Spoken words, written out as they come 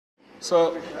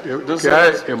So, this क्या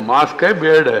है is ये मास्क है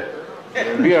beard है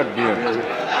beard.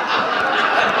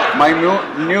 My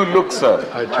new look, sir.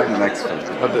 अच्छा Next one.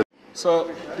 मतलब So,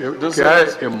 this क्या है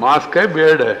is ये मास्क है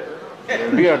beard है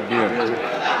beard.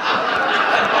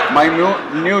 My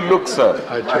new look, sir.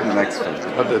 अच्छा Next one.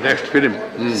 मतलब next film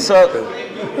Sir,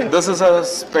 this is a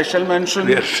special mention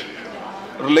yes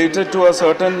related to a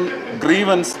certain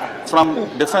grievance from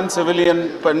Defence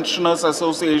Civilian Pensioners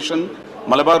Association,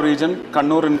 Malabar region,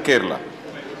 Kannur in Kerala.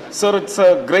 Sir, it's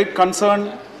a great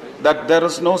concern that there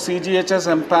is no CGHS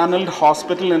empaneled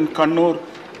hospital in Kannur,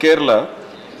 Kerala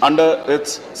under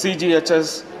its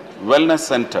CGHS Wellness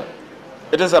Center.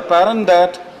 It is apparent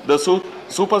that the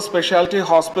super specialty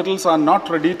hospitals are not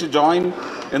ready to join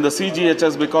in the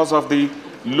CGHS because of the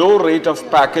low rate of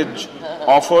package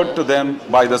offered to them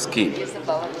by the scheme.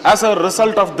 As a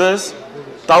result of this,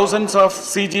 thousands of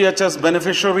CGHS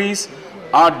beneficiaries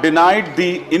are denied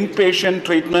the inpatient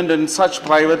treatment in such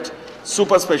private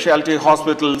super specialty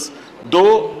hospitals,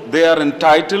 though they are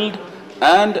entitled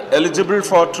and eligible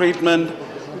for treatment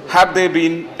had they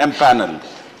been empaneled.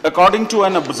 According to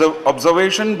an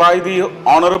observation by the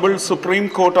Honorable Supreme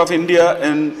Court of India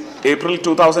in April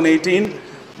 2018,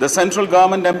 the central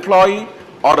government employee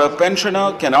or a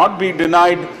pensioner cannot be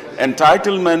denied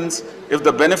entitlements if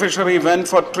the beneficiary went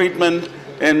for treatment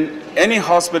in any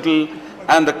hospital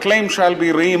and the claim shall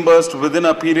be reimbursed within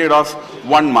a period of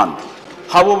 1 month.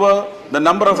 However, the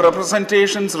number of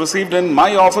representations received in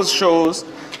my office shows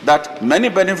that many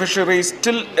beneficiaries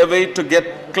still await to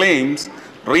get claims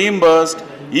reimbursed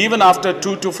even after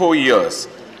 2 to 4 years.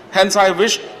 Hence, I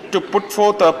wish to put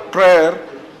forth a prayer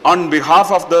on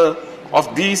behalf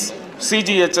of these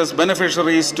CGHS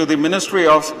beneficiaries to the Ministry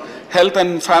of Health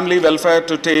and Family Welfare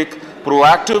to take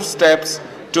proactive steps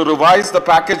to revise the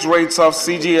package rates of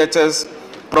CGHS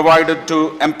provided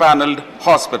to empaneled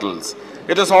hospitals.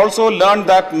 It is also learned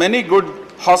that many good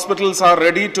hospitals are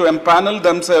ready to empanel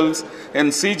themselves in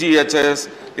CGHS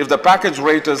if the package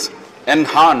rate is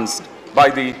enhanced by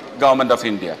the Government of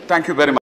India. Thank you very much.